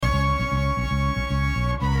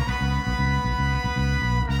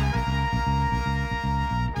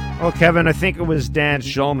Well, Kevin, I think it was Dan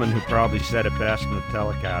Schulman who probably said it best in the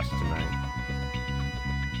telecast tonight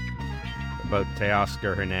about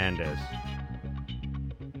Teoscar Hernandez.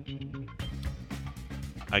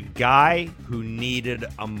 A guy who needed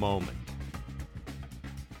a moment.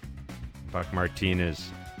 Buck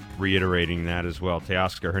Martinez reiterating that as well.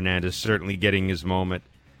 Teoscar Hernandez certainly getting his moment.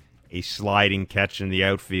 A sliding catch in the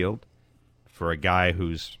outfield for a guy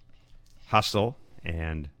whose hustle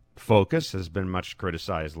and focus has been much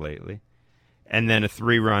criticized lately. And then a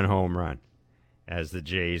 3-run home run as the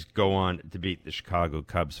Jays go on to beat the Chicago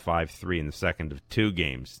Cubs 5-3 in the second of 2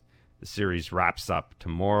 games. The series wraps up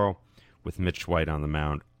tomorrow with Mitch White on the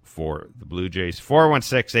mound for the Blue Jays.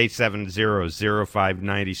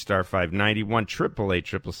 416-870-0590, star 590,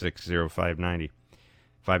 1-888-666-0590.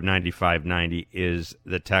 590 is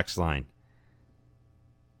the text line.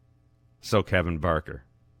 So Kevin Barker.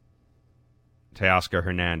 Teoscar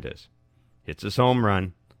Hernandez hits his home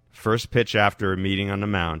run, first pitch after a meeting on the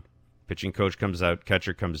mound. Pitching coach comes out,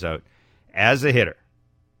 catcher comes out. As a hitter,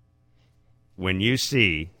 when you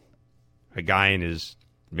see a guy in his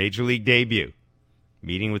major league debut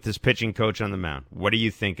meeting with his pitching coach on the mound, what are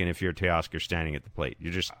you thinking if you're Teoscar standing at the plate?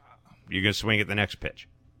 You're going to swing at the next pitch.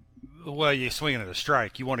 Well, you're swinging at a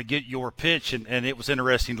strike. You want to get your pitch, and it was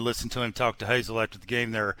interesting to listen to him talk to Hazel after the game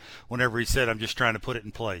there whenever he said, I'm just trying to put it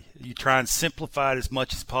in play. You try and simplify it as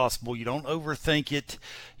much as possible. You don't overthink it.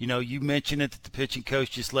 You know, you mentioned it that the pitching coach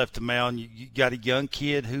just left the mound. You got a young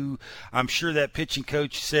kid who I'm sure that pitching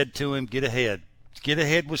coach said to him, get ahead. Get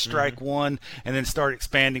ahead with strike one and then start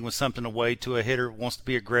expanding with something away to a hitter who wants to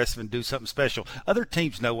be aggressive and do something special. Other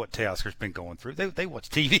teams know what Teoscar's been going through. They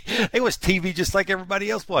watch TV. They watch TV just like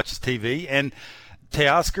everybody else watches TV. And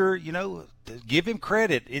Teoscar, you know, give him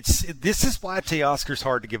credit. This is why Teoscar's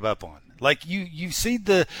hard to give up on. Like you see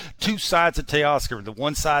the two sides of Teoscar. The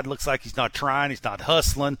one side looks like he's not trying, he's not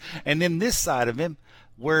hustling. And then this side of him,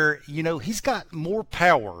 where, you know, he's got more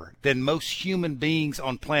power than most human beings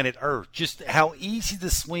on planet Earth. Just how easy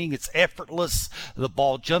the swing, it's effortless. The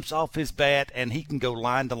ball jumps off his bat, and he can go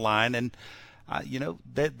line to line. And, you know,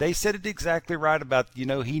 they said it exactly right about, you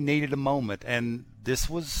know, he needed a moment. And this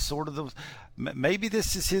was sort of the – maybe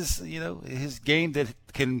this is his, you know, his game that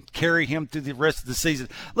can carry him through the rest of the season.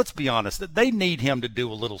 Let's be honest. They need him to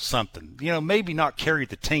do a little something. You know, maybe not carry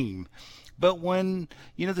the team. But when,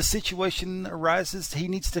 you know, the situation arises, he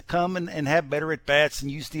needs to come and have better at-bats and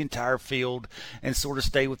use the entire field and sort of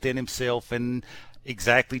stay within himself and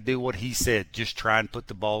exactly do what he said, just try and put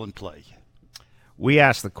the ball in play. We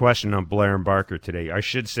asked the question on Blair and Barker today. I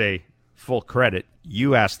should say, full credit,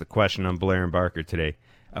 you asked the question on Blair and Barker today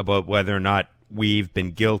about whether or not we've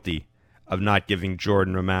been guilty of not giving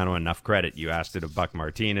Jordan Romano enough credit. You asked it of Buck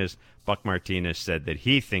Martinez. Buck Martinez said that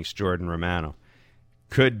he thinks Jordan Romano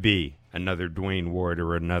could be another Dwayne Ward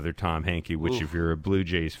or another Tom Henke, which, if you're a Blue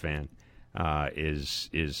Jays fan, is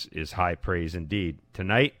high praise indeed.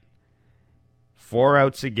 Tonight, 4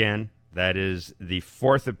 outs again. That is the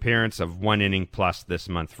 4th appearance of 1 inning plus this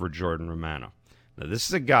month for Jordan Romano. Now, this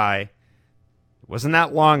is a guy, it wasn't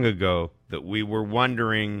that long ago that we were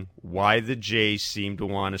wondering why the Jays seemed to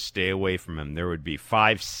want to stay away from him. There would be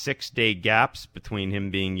 5-6 day gaps between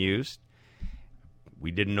him being used. We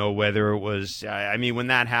didn't know whether it was, I mean, when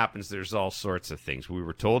that happens, there's all sorts of things. We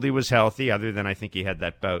were told he was healthy, other than I think he had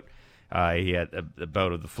that bout. He had a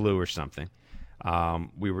bout of the flu or something.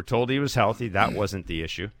 We were told he was healthy. That wasn't the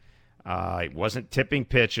issue. He wasn't tipping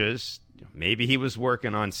pitches. Maybe he was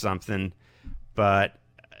working on something. But,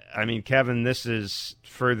 I mean, Kevin, this is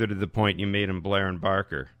further to the point you made in Blair and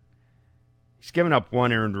Barker. He's given up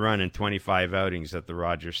 1 earned run in 25 outings at the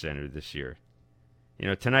Rogers Center this year. You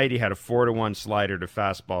know, tonight he had a 4-to-1 slider to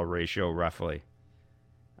fastball ratio, roughly.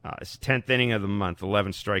 It's 10th inning of the month,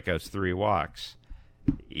 11 strikeouts, 3 walks.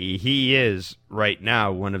 He is, right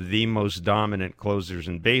now, one of the most dominant closers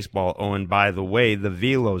in baseball. Oh, and by the way, the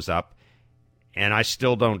velo's up. And I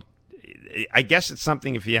still don't... I guess it's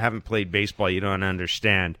something, if you haven't played baseball, you don't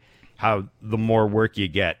understand how the more work you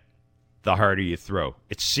get, the harder you throw.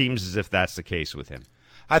 It seems as if that's the case with him.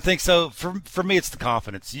 I think so. For me, it's the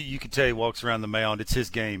confidence. You can tell he walks around the mound. It's his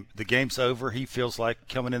game. The game's over. He feels like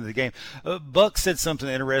coming into the game. Buck said something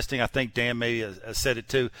interesting. I think Dan maybe said it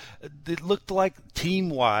too. It looked like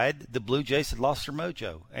team-wide the Blue Jays had lost their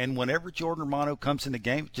mojo. And whenever Jordan Romano comes in the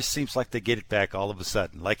game, it just seems like they get it back all of a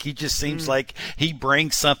sudden. Like he just seems like he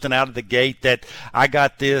brings something out of the gate that I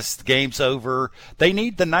got this, the game's over. They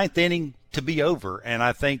need the 9th inning to be over. And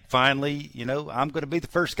I think finally, you know, I'm going to be the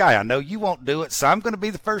first guy. I know you won't do it, so I'm going to be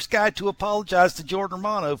the first guy to apologize to Jordan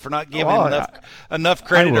Romano for not giving enough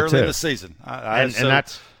credit early in the season. And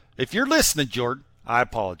that's, if you're listening, Jordan, I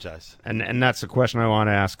apologize. And that's a question I want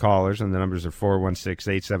to ask callers, and the numbers are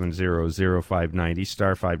 416-870-0590,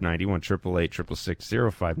 star 590,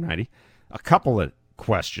 1-888-666-0590. A couple of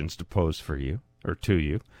questions to pose for you, or to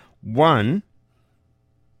you. One,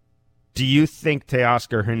 do you think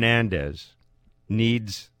Teoscar Hernandez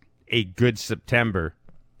needs a good September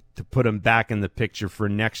to put him back in the picture for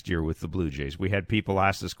next year with the Blue Jays? We had people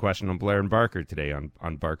ask this question on Blair and Barker today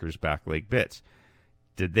on Barker's Back Leg Bits.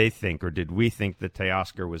 Did they think, or did we think, that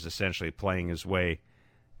Teoscar was essentially playing his way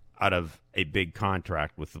out of a big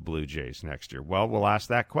contract with the Blue Jays next year? Well, we'll ask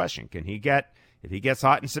that question. Can he get, if he gets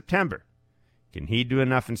hot in September, can he do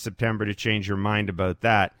enough in September to change your mind about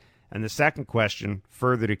that? And the second question,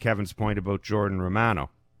 further to Kevin's point about Jordan Romano,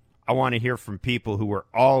 I want to hear from people who were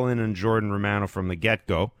all in on Jordan Romano from the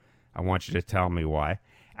get-go. I want you to tell me why.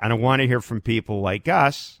 And I want to hear from people like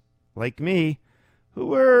us, like me, who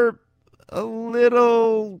were a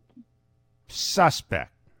little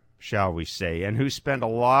suspect, shall we say, and who spent a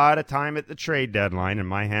lot of time at the trade deadline, and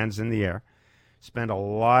my hand's in the air, spent a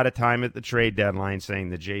lot of time at the trade deadline saying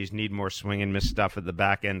the Jays need more swing and miss stuff at the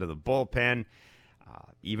back end of the bullpen,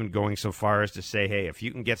 even going so far as to say, hey, if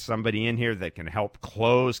you can get somebody in here that can help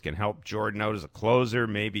close, can help Jordan out as a closer,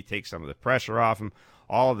 maybe take some of the pressure off him,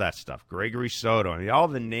 all of that stuff. Gregory Soto, I mean, all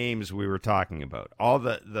the names we were talking about, all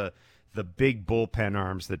the big bullpen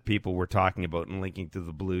arms that people were talking about and linking to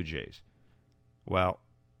the Blue Jays. Well,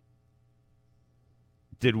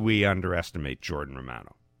 did we underestimate Jordan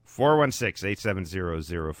Romano?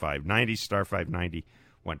 416-870-0590, star 590,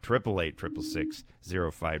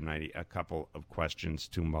 1-888-666-0590. A couple of questions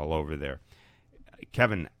to mull over there.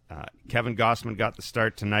 Kevin Gausman got the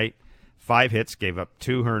start tonight. 5 hits, gave up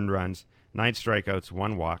 2 earned runs, 9 strikeouts,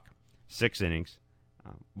 1 walk, 6 innings.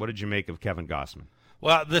 What did you make of Kevin Gausman?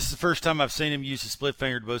 Well, this is the first time I've seen him use the split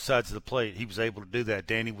finger to both sides of the plate. He was able to do that.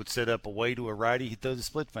 Danny would set up away to a righty, he'd throw the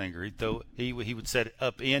split finger. He would set it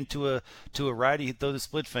up into a righty, he'd throw the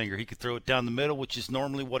split finger. He could throw it down the middle, which is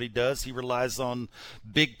normally what he does. He relies on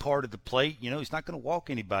big part of the plate. You know, he's not going to walk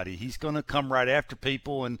anybody. He's going to come right after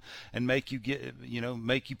people and make you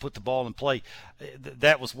put the ball in play.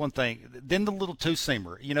 That was one thing. Then the little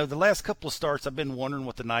two-seamer. You know, the last couple of starts, I've been wondering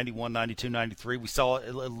what the 91, 92, 93. We saw a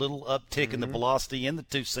little uptick in the velocity in the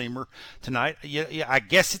two-seamer tonight. Yeah, I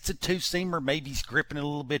guess it's a two-seamer. Maybe he's gripping it a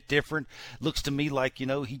little bit different. Looks to me like, you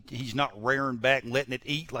know, he's not rearing back and letting it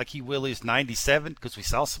eat like he will his 97, because we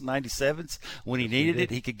saw some 97s when he needed it.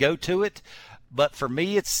 He could go to it. But for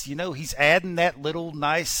me, it's, you know, he's adding that little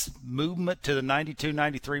nice movement to the 92,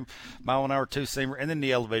 93 mile-an-hour two-seamer and then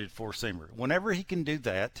the elevated four-seamer. Whenever he can do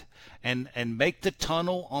that and make the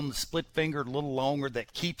tunnel on the split finger a little longer,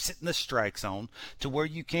 that keeps it in the strike zone to where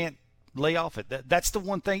you can't lay off it. That's the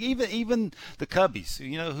one thing. Even the Cubbies,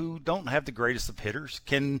 you know, who don't have the greatest of hitters,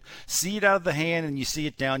 can see it out of the hand, and you see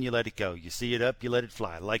it down, you let it go. You see it up, you let it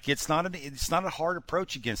fly. Like it's not a hard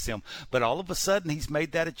approach against him. But all of a sudden, he's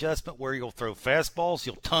made that adjustment where he'll throw fastballs,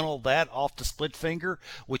 he'll tunnel that off the split finger,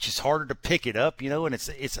 which is harder to pick it up, you know, and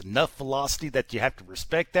it's enough velocity that you have to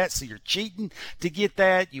respect that. So you're cheating to get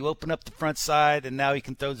that. You open up the front side, and now he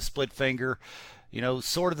can throw the split finger. You know,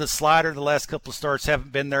 sort of the slider the last couple of starts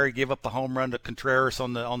haven't been there. He gave up the home run to Contreras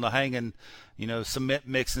on the hanging, you know, cement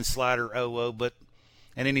mixing slider 0-0,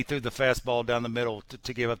 and then he threw the fastball down the middle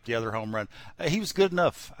to give up the other home run. He was good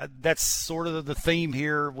enough. That's sort of the theme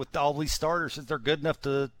here with all these starters, is they're good enough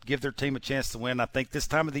to give their team a chance to win. I think this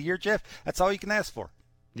time of the year, Jeff, that's all you can ask for.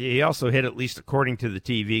 Yeah, he also hit, at least according to the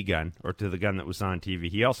TV gun, or to the gun that was on TV,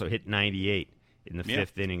 he also hit 98 in the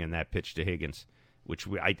fifth inning in that pitch to Higgins, which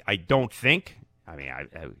I don't think – I mean,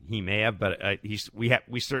 he may have, but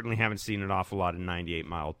we certainly haven't seen an awful lot of 98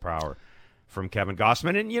 miles per hour from Kevin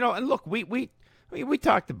Gausman. And, you know, and look, we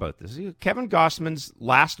talked about this. Kevin Gausman's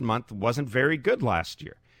last month wasn't very good last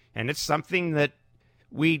year. And it's something that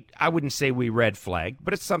I wouldn't say we red flagged,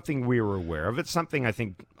 but it's something we were aware of. It's something I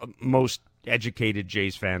think most educated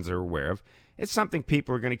Jays fans are aware of. It's something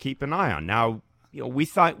people are going to keep an eye on. Now, you know,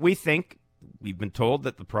 we've been told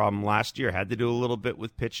that the problem last year had to do a little bit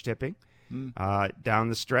with pitch tipping. Down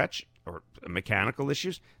the stretch, or mechanical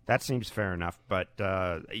issues. That seems fair enough, but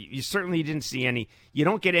you certainly didn't see any. You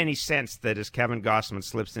don't get any sense that as Kevin Gausman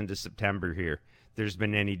slips into September here, there's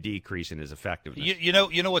been any decrease in his effectiveness. You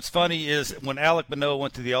know what's funny is when Alek Manoah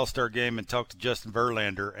went to the All-Star game and talked to Justin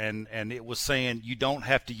Verlander, and it was saying you don't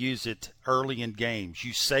have to use it early in games.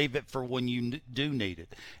 You save it for when you do need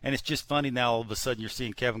it. And it's just funny now all of a sudden you're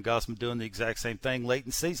seeing Kevin Gausman doing the exact same thing late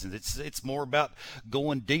in seasons. It's more about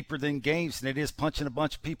going deeper than games than it is punching a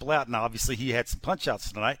bunch of people out. Now, obviously, he had some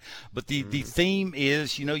punch-outs tonight, but the theme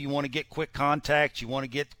is, you know, you want to get quick contact, you want to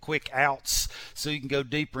get quick outs so you can go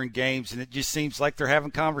deeper in games, and it just seems like they're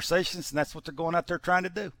having conversations, and that's what they're going out there trying to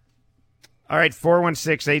do. All right,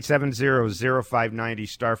 416-870-0590,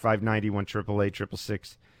 star 590,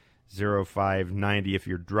 1-888-666-0590. If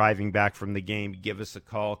you're driving back from the game, give us a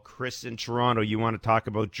call. Chris in Toronto, you want to talk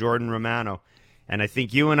about Jordan Romano. And I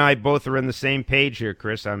think you and I both are on the same page here,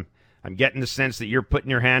 Chris. I'm getting the sense that you're putting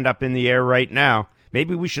your hand up in the air right now.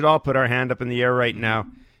 Maybe we should all put our hand up in the air right now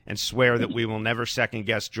and swear that we will never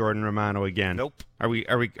second-guess Jordan Romano again. Nope. Are we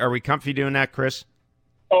comfy doing that, Chris?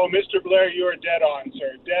 Oh, Mr. Blair, you are dead on,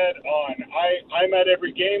 sir. Dead on. I'm at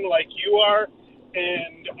every game like you are,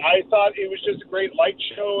 and I thought it was just a great light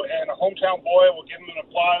show and a hometown boy. We'll give him an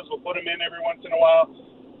applause. We'll put him in every once in a while.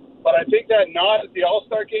 But I think that nod at the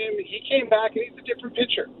All-Star game, he came back and he's a different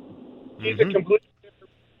pitcher. He's a completely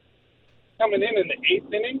different coming in the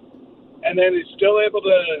 8th inning, and then he's still able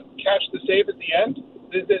to catch the save at the end.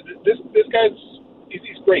 This guy's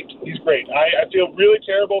he's great. He's great. I feel really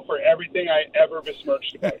terrible for everything I ever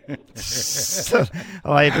besmirched about him.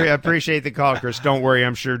 Well, I appreciate the call, Chris. Don't worry.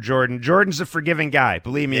 I'm sure Jordan's a forgiving guy.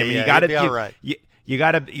 Believe me. I mean, you got to be all right. You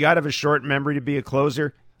got to have a short memory to be a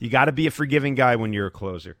closer. You got to be a forgiving guy when you're a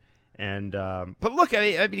closer. And but look,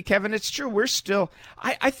 I mean, Kevin, it's true. We're still.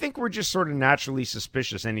 I think we're just sort of naturally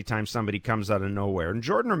suspicious anytime somebody comes out of nowhere. And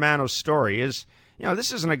Jordan Romano's story is,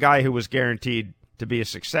 this isn't a guy who was guaranteed to be a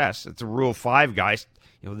success. It's a Rule 5 guy.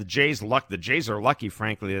 The Jays are lucky,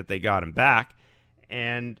 frankly, that they got him back.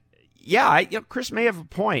 And Chris may have a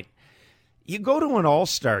point. You go to an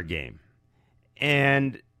All-Star game,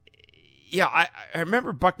 and I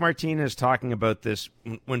remember Buck Martinez talking about this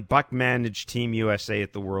when Buck managed Team USA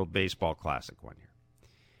at the World Baseball Classic one year.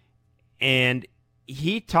 And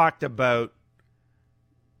he talked about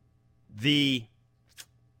the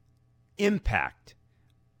impact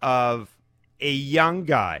of a young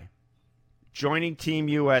guy joining Team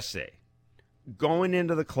USA, going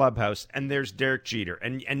into the clubhouse, and there's Derek Jeter.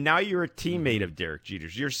 And now you're a teammate of Derek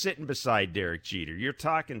Jeter's. You're sitting beside Derek Jeter. You're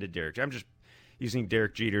talking to Derek. I'm just using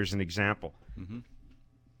Derek Jeter as an example. Mm-hmm.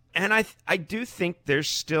 And I do think there's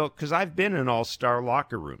still, because I've been in all-star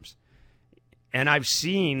locker rooms, and I've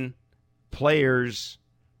seen players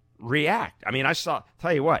react. I mean,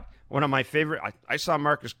 tell you what, one of my favorite, I saw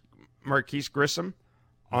Marquise Grissom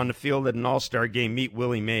on the field at an all-star game meet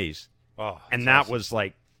Willie Mays. Oh, and that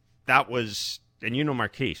awesome. And you know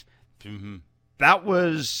Marquise. Mm-hmm. That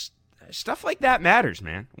was, stuff like that matters,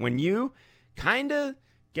 man. When you kind of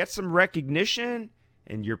get some recognition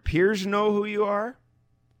and your peers know who you are,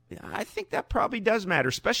 I think that probably does matter,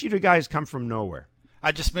 especially to guys come from nowhere.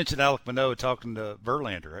 I just mentioned Alek Manoah talking to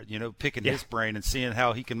Verlander, picking his brain and seeing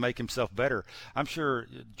how he can make himself better. I'm sure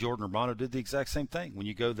Jordan Romano did the exact same thing. When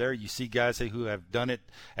you go there, you see guys who have done it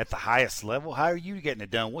at the highest level. How are you getting it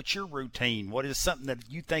done? What's your routine? What is something that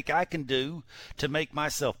you think I can do to make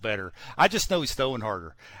myself better? I just know he's throwing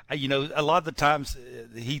harder. A lot of the times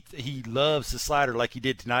he loves the slider like he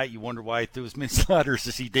did tonight. You wonder why he threw as many sliders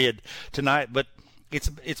as he did tonight, but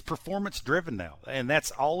it's performance driven now, and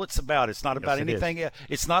that's all it's about. It's not about anything.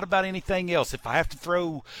 It's not about anything else. If I have to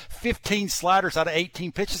throw 15 sliders out of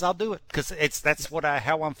 18 pitches, I'll do it because that's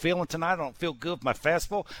how I'm feeling tonight. I don't feel good with my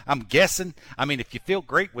fastball. I'm guessing. I mean, if you feel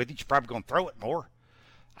great with it, you're probably going to throw it more.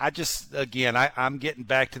 I'm getting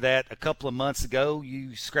back to that. A couple of months ago,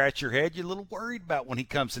 you scratch your head. You're a little worried about when he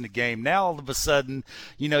comes in the game. Now, all of a sudden,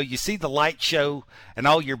 you see the light show and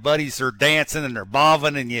all your buddies are dancing and they're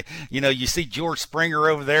bobbing, and you see George Springer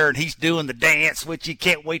over there and he's doing the dance, which you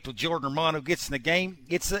can't wait till Jordan Romano gets in the game.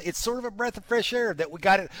 It's sort of a breath of fresh air that we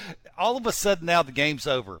got it. All of a sudden now the game's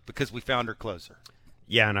over because we found our closer.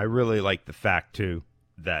 Yeah, and I really like the fact, too,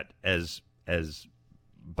 that as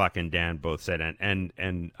Buck and Dan both said,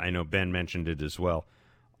 and I know Ben mentioned it as well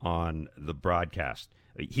on the broadcast.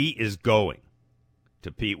 He is going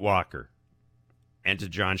to Pete Walker and to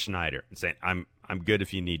John Schneider and saying, I'm good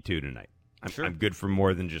if you need two tonight. I'm good for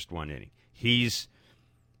more than just one inning. He's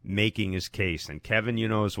making his case. And Kevin, you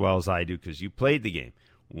know as well as I do because you played the game.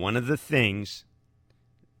 One of the things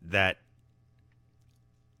that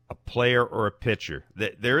a player or a pitcher,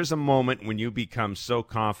 that there is a moment when you become so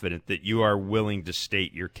confident that you are willing to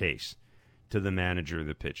state your case to the manager or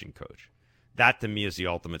the pitching coach. That, to me, is the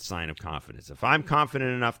ultimate sign of confidence. If I'm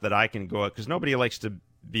confident enough that I can go up, because nobody likes to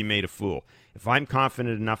be made a fool. If I'm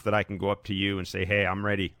confident enough that I can go up to you and say, hey, I'm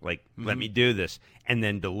ready, let me do this, and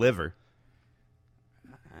then deliver,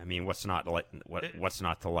 I mean, what's not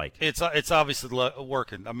to like? It's obviously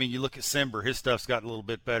working. I mean, you look at Simber, his stuff's gotten a little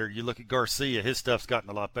bit better. You look at Garcia, his stuff's gotten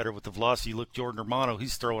a lot better with the velocity. You look at Jordan Romano,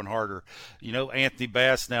 he's throwing harder. Anthony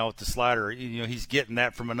Bass now with the slider, he's getting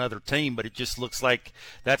that from another team, but it just looks like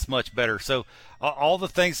that's much better. So all the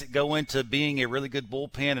things that go into being a really good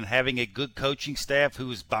bullpen and having a good coaching staff who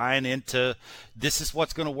is buying into this is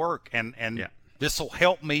what's going to work, and this will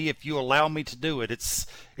help me if you allow me to do it. It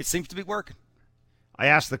seems to be working. I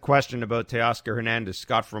asked the question about Teoscar Hernandez.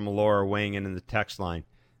 Scott from Melora weighing in the text line.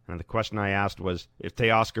 And the question I asked was, if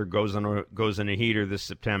Teoscar goes in a heater this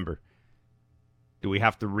September, do we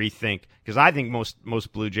have to rethink? Because I think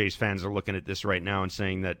most Blue Jays fans are looking at this right now and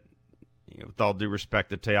saying that, with all due respect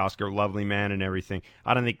to Teoscar, lovely man and everything,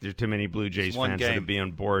 I don't think there are too many Blue Jays fans that would be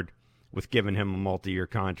on board with giving him a multi-year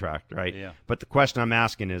contract, right? Yeah. But the question I'm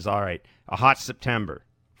asking is, all right, a hot September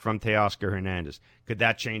from Teoscar Hernandez. Could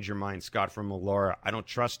that change your mind? Scott from Melora. I don't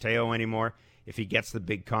trust Teo anymore. If he gets the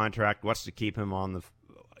big contract, what's to keep him on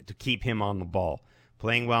the ball?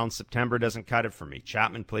 Playing well in September doesn't cut it for me.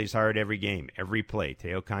 Chapman plays hard every game, every play.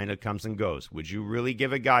 Teo kind of comes and goes. Would you really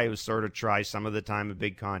give a guy who sort of tries some of the time a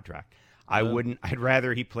big contract? I wouldn't. I'd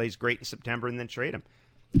rather he plays great in September and then trade him.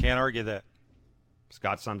 Can't argue that.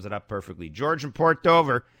 Scott sums it up perfectly. George in Port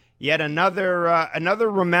Dover. Yet another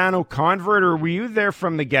Romano convert, or were you there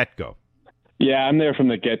from the get-go? Yeah, I'm there from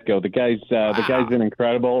the get-go. The guy's been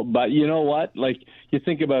incredible. But you know what? Like, you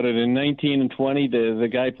think about it, in 19 and 20, the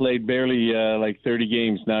guy played barely 30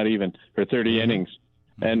 games, not even, or 30 innings.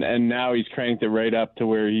 And now he's cranked it right up to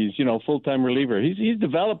where he's, full-time reliever. He's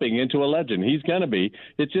developing into a legend. He's going to be.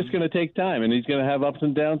 It's just going to take time, and he's going to have ups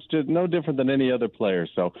and downs, no different than any other player.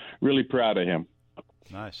 So really proud of him.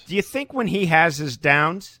 Nice. Do you think when he has his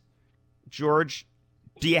downs, George,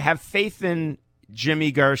 do you have faith in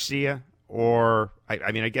Jimmy Garcia? Or,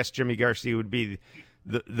 I guess Jimmy Garcia would be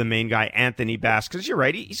the main guy, Anthony Bass, because you're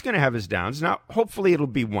right, he's going to have his downs. Now, hopefully it'll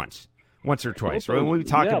be once or twice. Right? When we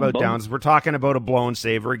talk about downs, we're talking about a blown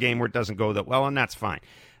save or a game where it doesn't go that well, and that's fine.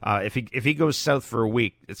 If he goes south for a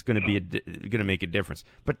week, it's going to make a difference.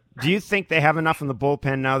 But do you think they have enough in the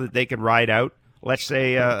bullpen now that they could ride out, let's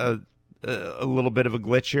say, a little bit of a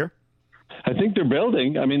glitch here? I think they're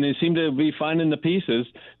building. I mean, they seem to be finding the pieces.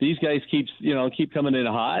 These guys keep coming in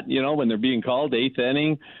hot, when they're being called, 8th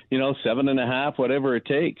inning, 7.5, whatever it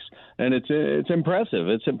takes. And it's impressive.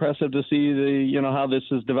 It's impressive to see how this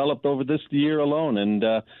has developed over this year alone. And,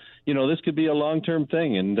 this could be a long-term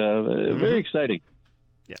thing, and very exciting.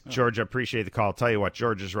 Yeah, George, I appreciate the call. I'll tell you what,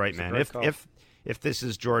 George is right, man. If this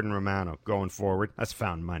is Jordan Romano going forward, that's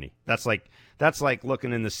found money. That's like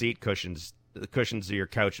looking in the seat cushions of your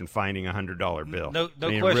couch and finding $100 bill. No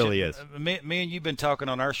question. It really is. Me and you've been talking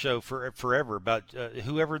on our show forever about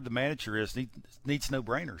whoever the manager is needs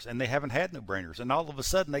no-brainers, and they haven't had no-brainers. And all of a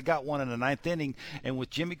sudden, they got one in the 9th inning, and with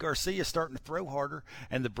Jimmy Garcia starting to throw harder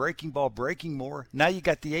and the breaking ball breaking more, now you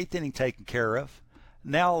got the 8th inning taken care of.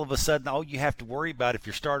 Now all of a sudden, all you have to worry about, if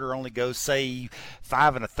your starter only goes, say,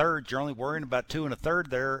 5 1/3, you're only worrying about 2 1/3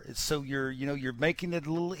 there. So you're making it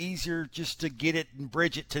a little easier just to get it and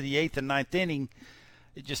bridge it to the 8th and 9th inning.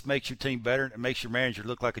 It just makes your team better, and it makes your manager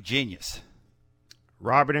look like a genius.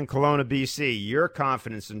 Robert in Kelowna, BC, your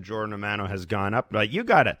confidence in Jordan Romano has gone up. But you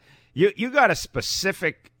got a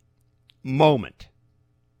specific moment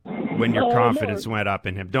when your confidence went up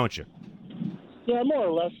in him, don't you? Yeah, more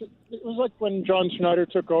or less. It was like when John Schneider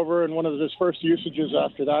took over, and one of his first usages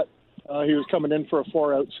after that, he was coming in for a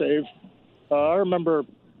 4-out save. I remember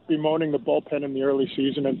bemoaning the bullpen in the early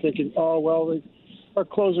season and thinking, our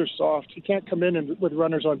closer's soft. He can't come in with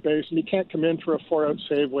runners on base, and he can't come in for a 4-out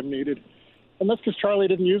save when needed. And that's because Charlie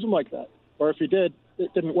didn't use him like that. Or if he did,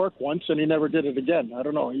 it didn't work once, and he never did it again. I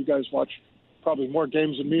don't know. You guys watch probably more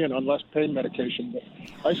games than me and on less pain medication. But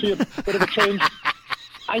I see a bit of a change.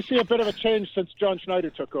 I see a bit of a change since John Schneider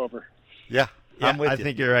took over. Yeah, I'm with you. I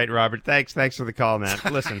think you're right, Robert. Thanks for the call, man.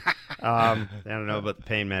 Listen, I don't know about the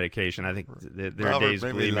pain medication. I think there are days,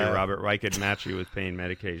 believe me, Robert, where I could match you with pain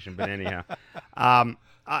medication. But anyhow,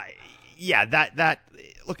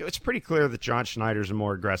 look, it's pretty clear that John Schneider's a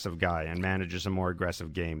more aggressive guy and manages a more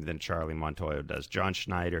aggressive game than Charlie Montoyo does. John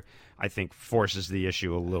Schneider, I think, forces the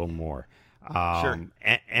issue a little more. Sure.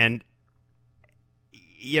 And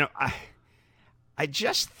I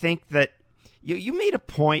just think that you made a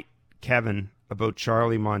point, Kevin, about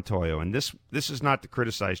Charlie Montoyo, and this is not to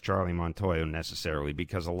criticize Charlie Montoyo necessarily,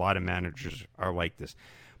 because a lot of managers are like this.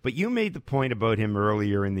 But you made the point about him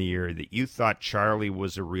earlier in the year that you thought Charlie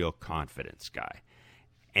was a real confidence guy.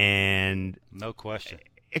 And no question.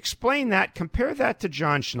 Explain that. Compare that to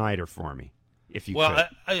John schneider for me, if you could. Well,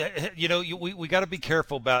 we got to be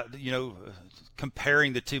careful about,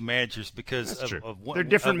 comparing the two managers because That's true. of They're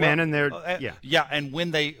different men, and they're and when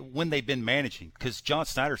they've been managing, because John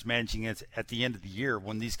Snyder's managing at the end of the year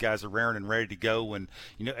when these guys are raring and ready to go, and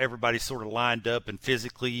everybody's sort of lined up and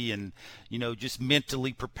physically and just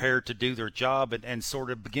mentally prepared to do their job, and sort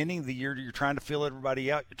of beginning of the year you're trying to fill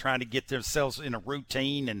everybody out, you're trying to get themselves in a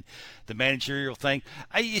routine and the managerial thing.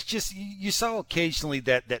 It's just you saw occasionally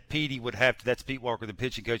that Petey would have to, that's Pete Walker, the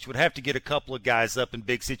pitching coach, would have to get a couple of guys up in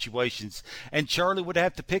big situations, and Charlie would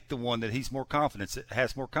have to pick the one that has more confidence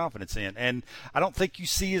in. And I don't think you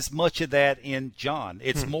see as much of that in John.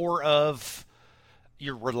 It's more of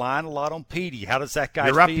you're relying a lot on Petey. How does that guy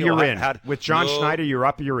feel? You're up, you're in. With John Schneider, you're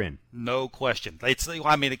up, you're in. No question.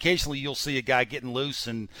 Occasionally you'll see a guy getting loose,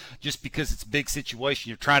 and just because it's a big situation,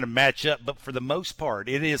 you're trying to match up. But for the most part,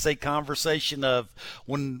 it is a conversation of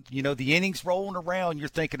when, the innings rolling around, you're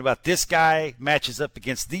thinking about this guy matches up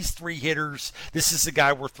against these three hitters. This is the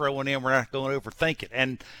guy we're throwing in. We're not going to overthink it.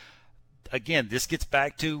 And again, this gets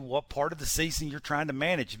back to what part of the season you're trying to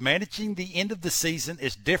manage. Managing the end of the season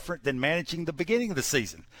is different than managing the beginning of the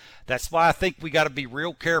season. That's why I think we got to be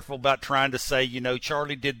real careful about trying to say,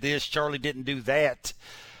 Charlie did this, Charlie didn't do that.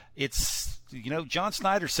 It's, John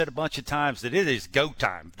Snyder said a bunch of times that it is go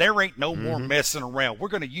time. There ain't no more messing around. We're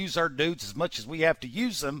going to use our dudes as much as we have to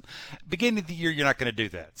use them. Beginning of the year, you're not going to do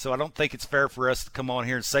that. So I don't think it's fair for us to come on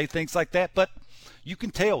here and say things like that. But you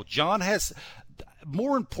can tell John has –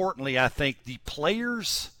 more importantly, I think the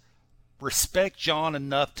players respect John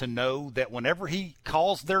enough to know that whenever he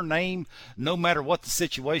calls their name, no matter what the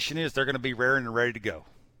situation is, they're going to be raring and ready to go.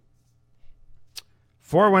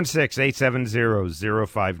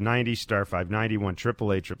 416-870-0590, star 590,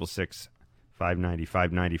 1-888-666-590,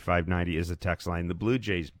 590 is the text line. The Blue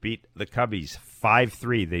Jays beat the Cubbies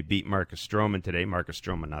 5-3. They beat Marcus Stroman today. Marcus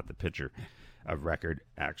Stroman, not the pitcher of record,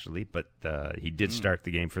 actually, but he did start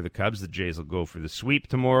the game for the Cubs. The Jays will go for the sweep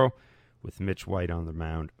tomorrow with Mitch White on the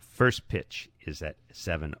mound. First pitch is at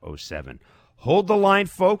 7:07. Hold the line,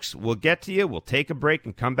 folks. We'll get to you. We'll take a break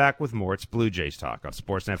and come back with more. It's Blue Jays Talk on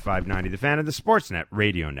Sportsnet 590, the Fan of the Sportsnet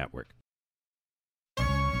Radio Network.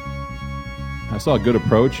 I saw a good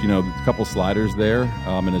approach, a couple sliders there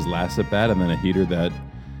in his last at-bat, and then a heater that,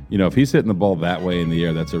 if he's hitting the ball that way in the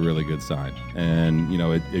air, that's a really good sign. And,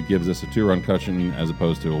 it gives us a 2-run cushion as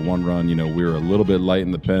opposed to a 1-run. We were a little bit light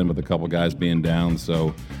in the pen with a couple guys being down.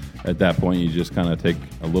 So at that point, you just kind of take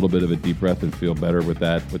a little bit of a deep breath and feel better with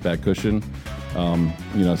that cushion.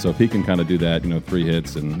 So if he can kind of do that, 3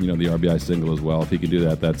 hits and, the RBI single as well, if he can do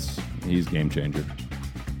that, he's game changer.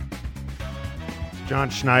 John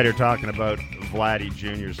Schneider talking about Vladdy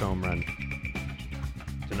Jr.'s home run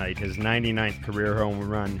tonight, his 99th career home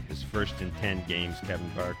run, his first in 10 games. Kevin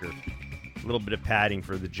Parker, a little bit of padding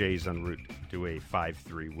for the Jays en route to a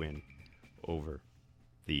 5-3 win over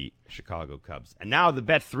the Chicago Cubs. And now the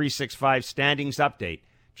Bet365 standings update.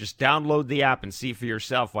 Just download the app and see for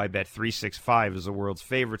yourself why Bet365 is the world's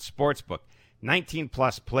favorite sports book. 19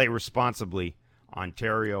 plus, play responsibly,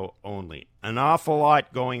 Ontario only. An awful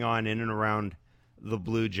lot going on in and around the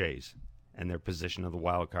Blue Jays and their position of the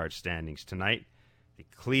wild card standings tonight. The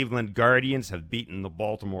Cleveland Guardians have beaten the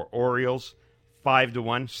Baltimore Orioles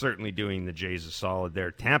 5-1, certainly doing the Jays a solid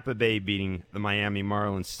there. Tampa Bay beating the Miami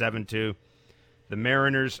Marlins 7-2. The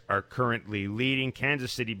Mariners are currently leading.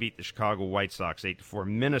 Kansas City beat the Chicago White Sox 8-4.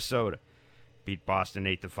 Minnesota beat Boston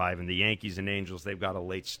 8-5. And the Yankees and Angels, they've got a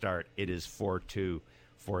late start. It is 4-2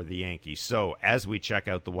 for the Yankees. So as we check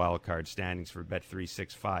out the wild card standings for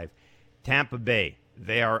Bet365, Tampa Bay,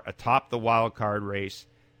 they are atop the wild card race.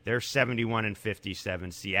 They're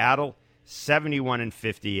 71-57. Seattle,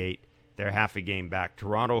 71-58. They're half a game back.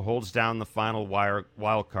 Toronto holds down the final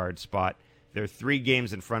wild card spot. They're 3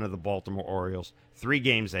 games in front of the Baltimore Orioles, 3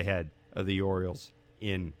 games ahead of the Orioles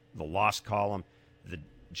in the loss column. The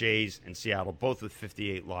Jays and Seattle both with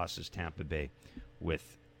 58 losses. Tampa Bay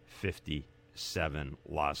with 57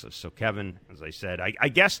 losses. So, Kevin, as I said, I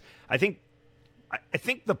think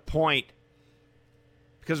the point,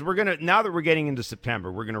 because we're gonna, now that we're getting into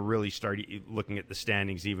September, we're gonna really start looking at the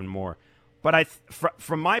standings even more. But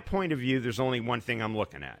from my point of view, there's only one thing I'm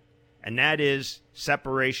looking at, and that is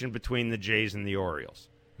separation between the Jays and the Orioles.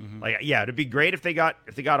 Mm-hmm. It'd be great if they got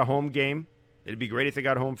a home game. It'd be great if they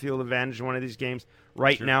got home field advantage in one of these games.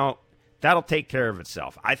 Right now, that'll take care of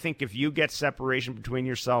itself. I think if you get separation between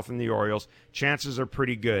yourself and the Orioles, chances are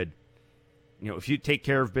pretty good. If you take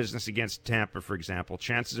care of business against Tampa, for example,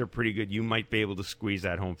 chances are pretty good you might be able to squeeze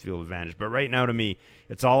that home field advantage. But right now, to me,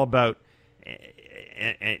 it's all about,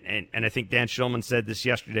 and I think Dan Shulman said this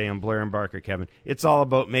yesterday on Blair and Barker, Kevin, it's all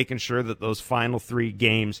about making sure that those final 3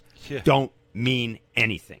 games don't mean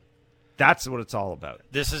anything. That's what it's all about.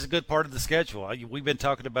 This is a good part of the schedule. We've been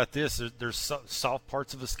talking about this. There's soft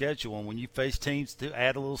parts of the schedule, and when you face teams to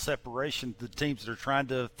add a little separation, the teams that are trying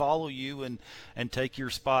to follow you and take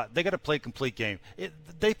your spot, they got to play a complete game.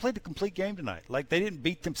 They played a complete game tonight. Like, they didn't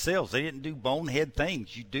beat themselves. They didn't do bonehead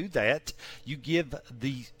things. You do that, you give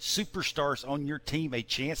the superstars on your team a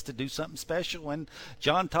chance to do something special. And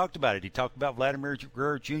John talked about it. He talked about Vladimir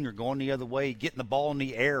Guerrero Jr. going the other way, getting the ball in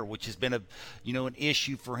the air, which has been an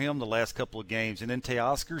issue for him the last couple of games. And then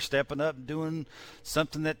Teoscar stepping up and doing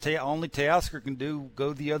something that only Teoscar can do,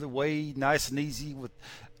 go the other way nice and easy with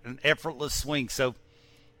an effortless swing. So,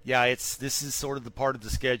 yeah, this is sort of the part of the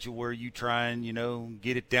schedule where you try and,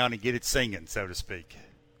 get it down and get it singing, so to speak.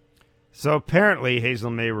 So apparently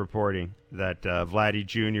Hazel May reporting that Vladdy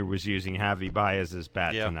Jr. was using Javi Baez's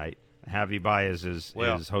bat tonight. Javi Baez is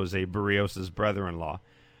Jose Barrios' brother-in-law.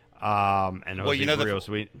 And Jose Barrios...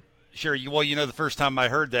 Sure. The first time I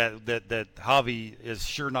heard that Javi is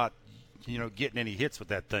sure not, getting any hits with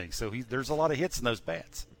that thing. So there's a lot of hits in those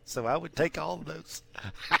bats. So I would take all of those.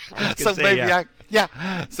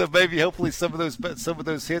 So maybe hopefully some of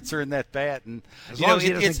those hits are in that bat, and as long as he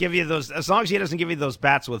doesn't give you those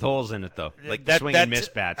bats with holes in it, though, like swing and miss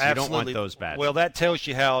bats. You don't want those bats. Well, that tells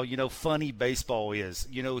you how funny baseball is.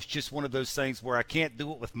 It's just one of those things where I can't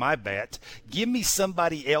do it with my bat. Give me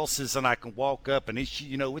somebody else's, and I can walk up, and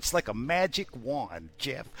it's like a magic wand,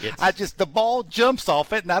 Jeff. The ball jumps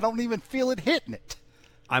off it, and I don't even feel it hitting it.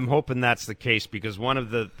 I'm hoping that's the case, because one of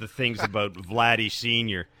the things about Vladdy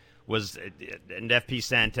Sr. was, and FP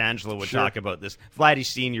Santangelo would talk about this, Vladdy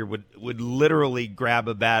Sr. would literally grab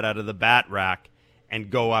a bat out of the bat rack and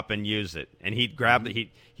go up and use it. And he'd grab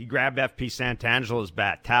FP Santangelo's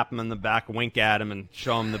bat, tap him in the back, wink at him, and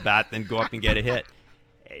show him the bat, then go up and get a hit.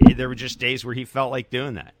 There were just days where he felt like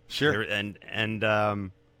doing that. Sure.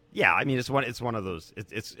 Yeah, I mean, it's one of those.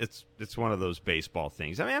 It's one of those baseball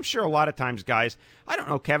things. I mean, I'm sure a lot of times, guys. I don't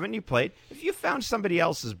know, Kevin, you played. If you found somebody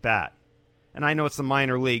else's bat, and I know it's the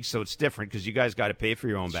minor league, so it's different because you guys got to pay for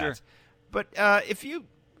your own bats. But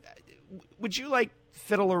would you like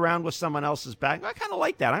fiddle around with someone else's bat? I kind of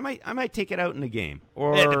like that. I might take it out in the game.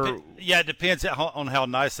 Or it depends on how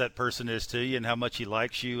nice that person is to you and how much he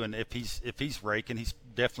likes you. And if he's raking, he's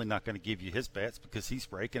definitely not going to give you his bats because he's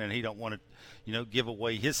raking and he don't want to, give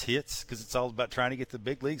away his hits, because it's all about trying to get to the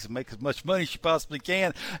big leagues and make as much money as you possibly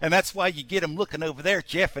can. And that's why you get him looking over there,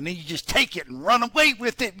 Jeff, and then you just take it and run away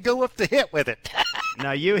with it and go up the hit with it.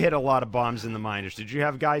 Now, you hit a lot of bombs in the minors. Did you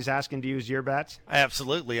have guys asking to use your bats?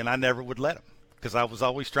 Absolutely, and I never would let them because I was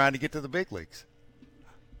always trying to get to the big leagues.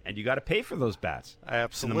 And you got to pay for those bats.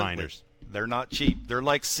 Absolutely. In the minors. They're not cheap. They're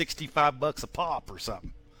like $65 a pop or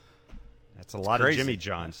something. That's a lot of Jimmy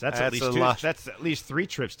John's. That's at least 3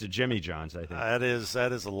 trips to Jimmy John's, I think. That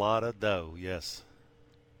is a lot of dough, yes.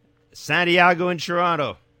 Santiago in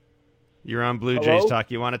Toronto. You're on Blue Jays Talk.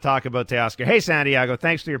 You want to talk about Teoscar. Hey, Santiago,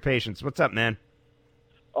 thanks for your patience. What's up, man?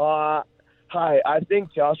 Hi. I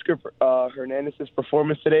think Teoscar Hernandez's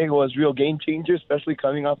performance today was real game changer, especially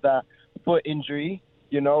coming off that foot injury.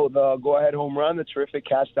 The go-ahead home run, the terrific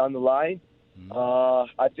catch down the line.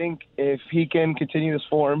 I think if he can continue this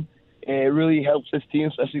form, it really helps his team,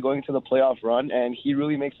 especially going to the playoff run, and he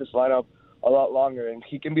really makes this lineup a lot longer, and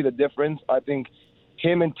he can be the difference. I think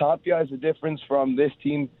him and Tapia is the difference from this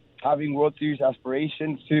team having World Series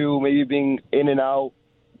aspirations to maybe being in and out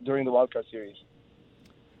during the Wild Card Series.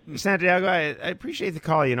 Santiago, I appreciate the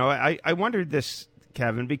call. I wondered this,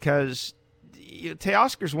 Kevin, because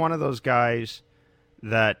Teoscar's one of those guys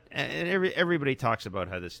that, and everybody talks about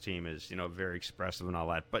how this team is, very expressive and all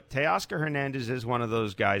that. But Teoscar Hernandez is one of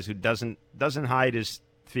those guys who doesn't hide his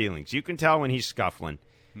feelings. You can tell when he's scuffling.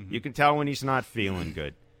 Mm-hmm. You can tell when he's not feeling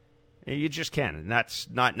good. You just can, and that's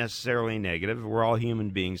not necessarily negative. We're all human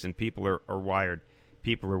beings, and people are wired.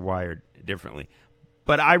 People are wired differently.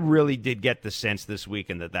 But I really did get the sense this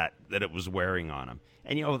weekend that it was wearing on him.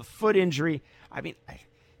 And the foot injury. I mean,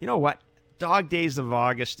 you know what? Dog days of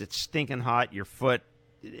August. It's stinking hot. Your foot.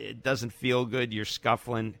 It doesn't feel good. You're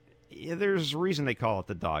scuffling. There's a reason they call it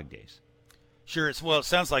the dog days. Sure. It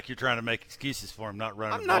sounds like you're trying to make excuses for him not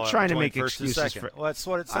running. I'm not trying to make excuses for. Well, that's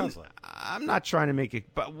what it sounds like. I'm not trying to make it.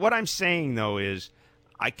 But what I'm saying though is,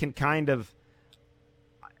 I can kind of.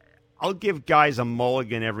 I'll give guys a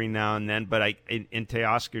mulligan every now and then, but in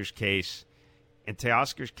Teoscar's case,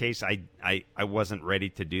 I wasn't ready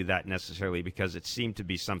to do that necessarily because it seemed to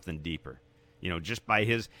be something deeper. Just by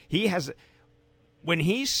when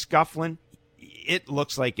he's scuffling, it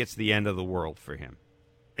looks like it's the end of the world for him.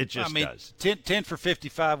 It just does. 10 for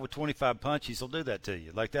 55 with 25 punches will do that to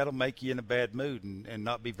you. Like, that'll make you in a bad mood and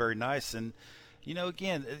not be very nice. And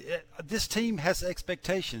Again, this team has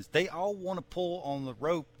expectations. They all want to pull on the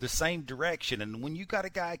rope the same direction. And when you got a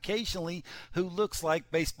guy occasionally who looks like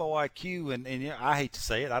baseball IQ, and I hate to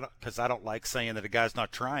say it because I don't like saying that a guy's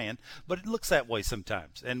not trying, but it looks that way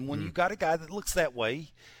sometimes. And when you got a guy that looks that way,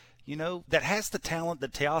 that has the talent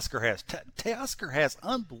that Teoscar has. Teoscar has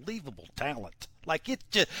unbelievable talent. Like, it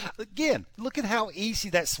just, again, look at how easy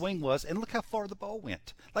that swing was, and look how far the ball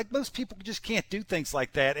went. Like, most people just can't do things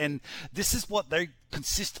like that, and this is what they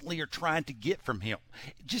consistently are trying to get from him.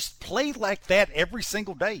 Just play like that every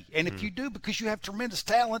single day, and if you do, because you have tremendous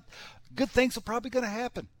talent, good things are probably going to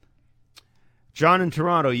happen. John in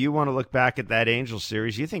Toronto, you want to look back at that Angels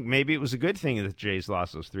series. You think maybe it was a good thing that the Jays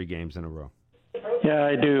lost those 3 games in a row? Yeah,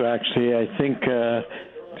 I do, actually. I think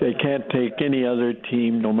they can't take any other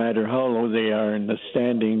team, no matter how low they are in the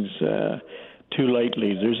standings, too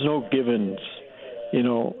lightly. There's no givens,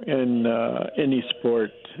 in any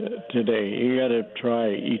sport today. You got to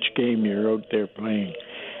try each game you're out there playing.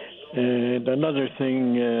 And another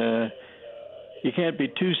thing, you can't be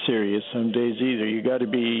too serious some days either. You got to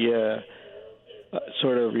be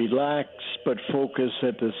sort of relaxed but focus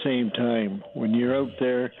at the same time. When you're out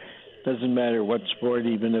there, doesn't matter what sport,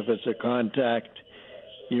 even if it's a contact,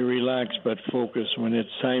 you relax but focus. When it's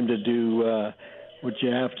time to do what you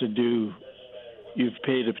have to do, you've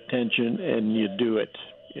paid attention and you do it.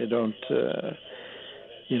 You don't,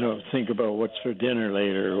 think about what's for dinner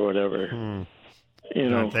later or whatever.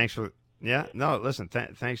 Thanks for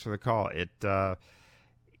thanks for the call.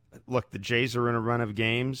 Look, the Jays are in a run of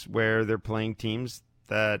games where they're playing teams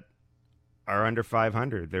that are under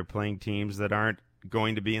 500. They're playing teams that aren't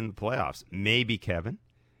going to be in the playoffs. Maybe, Kevin,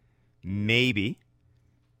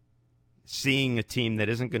 seeing a team that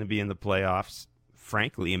isn't going to be in the playoffs,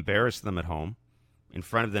 frankly, embarrass them at home in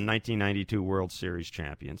front of the 1992 World Series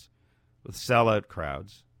champions with sellout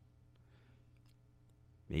crowds.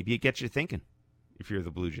 Maybe it gets you thinking if you're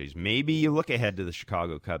the Blue Jays. Maybe you look ahead to the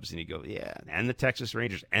Chicago Cubs and you go, yeah, and the Texas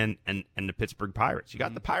Rangers and the Pittsburgh Pirates. You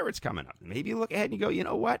got the Pirates coming up. Maybe you look ahead and you go, you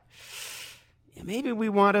know what? Yeah, maybe we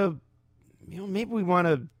want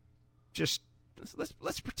to just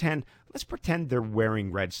let's pretend they're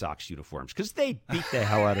wearing Red Sox uniforms because they beat the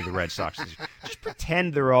hell out of the Red Sox. Just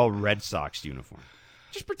pretend they're all Red Sox uniforms.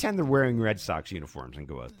 Just pretend they're wearing Red Sox uniforms and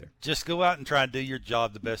go out there. Just go out and try and do your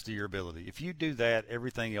job the best of your ability. If you do that,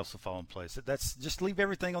 everything else will fall in place. That's just leave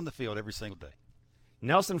everything on the field every single day.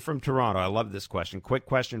 Nelson from Toronto, I love this question. Quick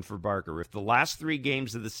question for Barker. If the last 3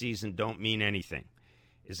 games of the season don't mean anything,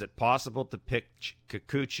 is it possible to pick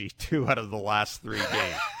Kikuchi 2 out of the last 3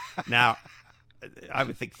 games? Now, I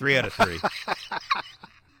would think 3 out of 3.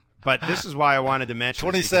 But this is why I wanted to mention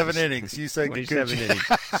 27 innings. You say 27 innings.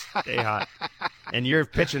 Stay hot. And you're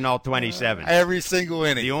pitching all 27. Every single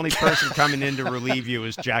inning. The only person coming in to relieve you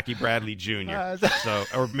is Jackie Bradley Jr.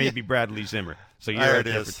 Or maybe Bradley Zimmer. So you're out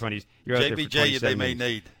there for 20. You're out there for 27 they may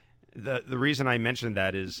need. The reason I mentioned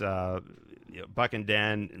that is Buck and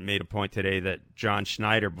Dan made a point today that John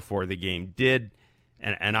Schneider before the game did,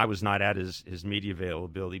 and I was not at his media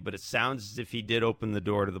availability, but it sounds as if he did open the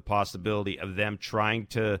door to the possibility of them trying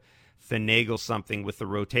to finagle something with the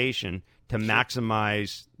rotation to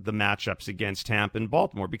maximize the matchups against Tampa and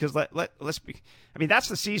Baltimore. Because let's be, I mean, that's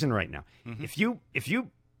the season right now. Mm-hmm. If you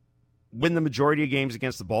win the majority of games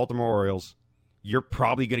against the Baltimore Orioles, you're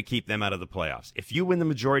probably going to keep them out of the playoffs. If you win the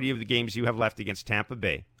majority of the games you have left against Tampa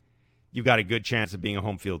Bay, you've got a good chance of being a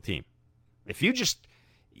home field team. If you just,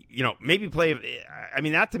 maybe play, I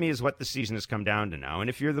mean, that to me is what the season has come down to now. And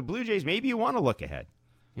if you're the Blue Jays, maybe you want to look ahead.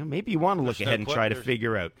 Maybe you want to look ahead and try to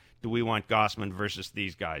figure out, do we want Gausman versus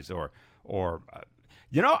these guys? Or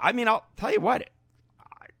I mean, I'll tell you what,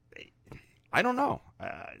 I don't know.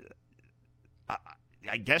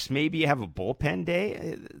 I guess maybe you have a bullpen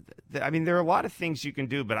day. I mean, there are a lot of things you can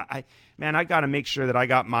do, but I got to make sure that I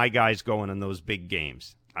got my guys going in those big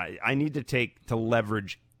games. I need to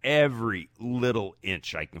leverage every little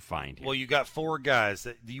inch I can find here. Well, you got 4 guys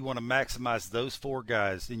that you want to maximize those 4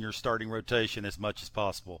 guys in your starting rotation as much as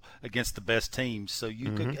possible against the best teams. So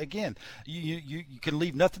you could, again, you can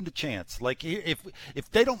leave nothing to chance. Like if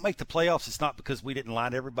they don't make the playoffs, it's not because we didn't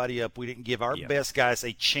line everybody up. We didn't give our best guys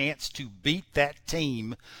a chance to beat that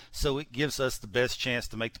team. So it gives us the best chance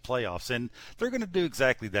to make the playoffs. And they're going to do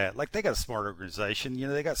exactly that. Like, they got a smart organization.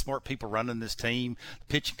 They got smart people running this team. The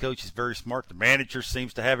pitching coach is very smart. The manager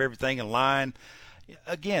seems to have everything in line.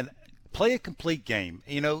 Again, play a complete game.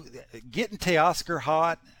 Getting Teoscar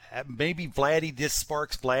hot, maybe Vladdy, this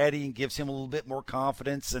sparks Vladdy and gives him a little bit more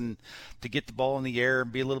confidence and to get the ball in the air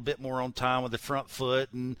and be a little bit more on time with the front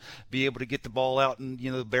foot and be able to get the ball out and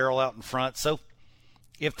the barrel out in front. So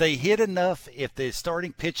if they hit enough, if the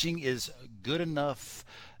starting pitching is good enough.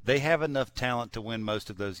 They have enough talent to win most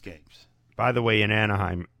of those games. By the way, in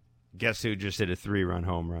Anaheim, guess who just hit a 3-run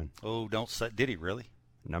home run? Oh, don't say. Did he really?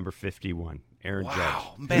 Number 51, Aaron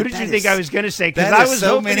Wow, Judge. man, Who did that you think is- I was going to say? Because that I is was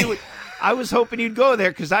so hoping many- I was hoping you'd go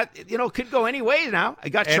there because could go any way now. I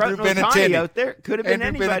got Andrew Trutton Otani Benintendi. out there. Could have been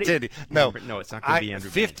Andrew anybody. Benintendi. No, No, it's not going to be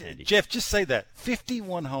Andrew 50, Benintendi. Jeff, just say that.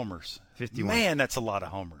 51 homers. 51. Man, that's a lot of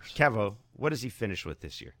homers. Kevo, what does he finish with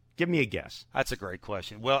this year? Give me a guess. That's a great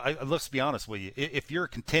question. Well, let's be honest with you. If you're a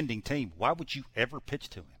contending team, why would you ever pitch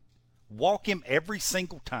to him? Walk him every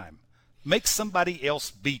single time. Make somebody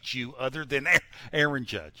else beat you other than Aaron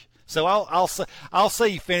Judge. So I'll say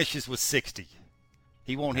he finishes with 60.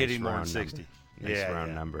 He won't hit Nice any more than round 60. Nice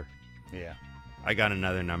round number. Yeah. I got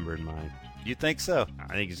another number in mind. You think so?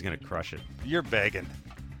 I think he's going to crush it. You're begging.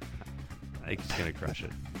 I think he's going to crush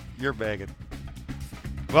it. You're begging.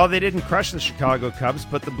 Well, they didn't crush the Chicago Cubs,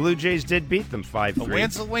 but the Blue Jays did beat them 5-3. A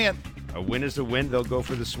win's a win. A win is a win. They'll go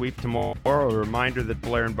for the sweep tomorrow. A reminder that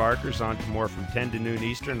Blair and Barker's on tomorrow from 10 to noon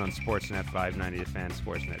Eastern on Sportsnet 590, The Fan,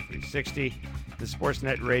 Sportsnet 360, the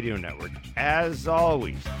Sportsnet Radio Network. As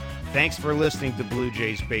always, thanks for listening to Blue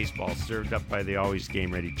Jays Baseball, served up by the always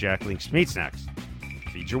game-ready Jack Link's Meat Snacks.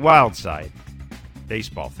 Feed your wild side,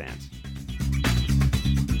 baseball fans.